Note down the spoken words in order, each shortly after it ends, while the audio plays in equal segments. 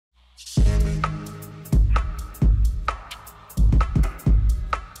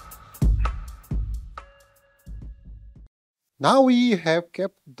Now we have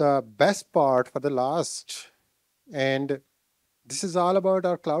kept the best part for the last, and this is all about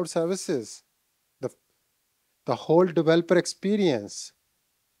our cloud services, the, the whole developer experience,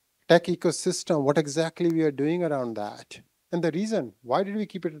 tech ecosystem, what exactly we are doing around that. And the reason, why did we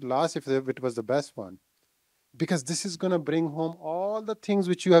keep it at last if it was the best one? Because this is going to bring home all the things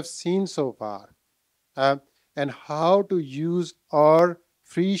which you have seen so far, uh, and how to use our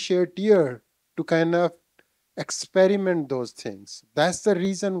free share tier to kind of experiment those things. That's the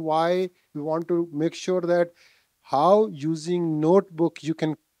reason why we want to make sure that how using notebook you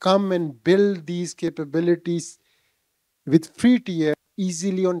can come and build these capabilities with free tier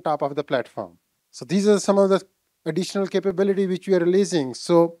easily on top of the platform. So these are some of the additional capability which we are releasing.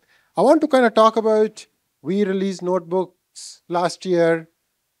 So I want to kind of talk about, we released notebooks last year.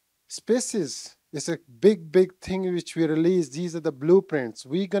 Spaces is a big thing which we released. These are the blueprints.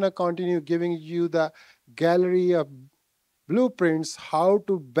 We're gonna continue giving you the gallery of blueprints how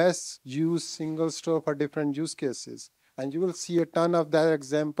to best use SingleStore for different use cases. And you will see a ton of that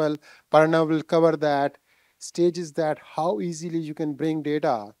example. Parna will cover that. Stages that how easily you can bring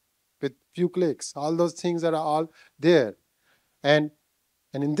data with few clicks. All those things are all there. And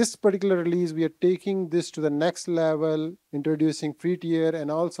and in this particular release, we are taking this to the next level, introducing free tier and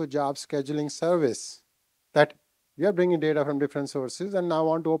also job scheduling service that we are bringing data from different sources and now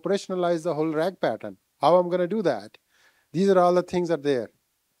want to operationalize the whole RAG pattern. How I'm going to do that? These are all the things that are there.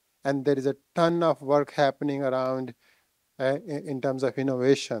 And there is a ton of work happening around in terms of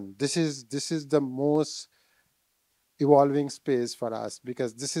innovation. This is the most evolving space for us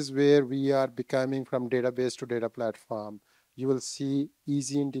because this is where we are becoming from database to data platform. You will see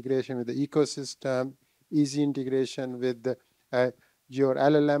easy integration with the ecosystem, easy integration with your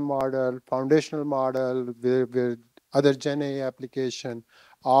LLM model, foundational model, with other Gen AI application.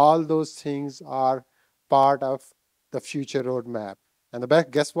 All those things are part of the future roadmap. And the back,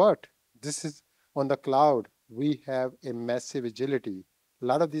 guess what? This is on the cloud. We have a massive agility. A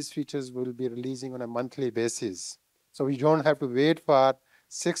lot of these features will be releasing on a monthly basis. So we don't have to wait for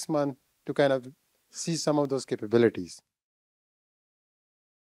 6 months to kind of see some of those capabilities.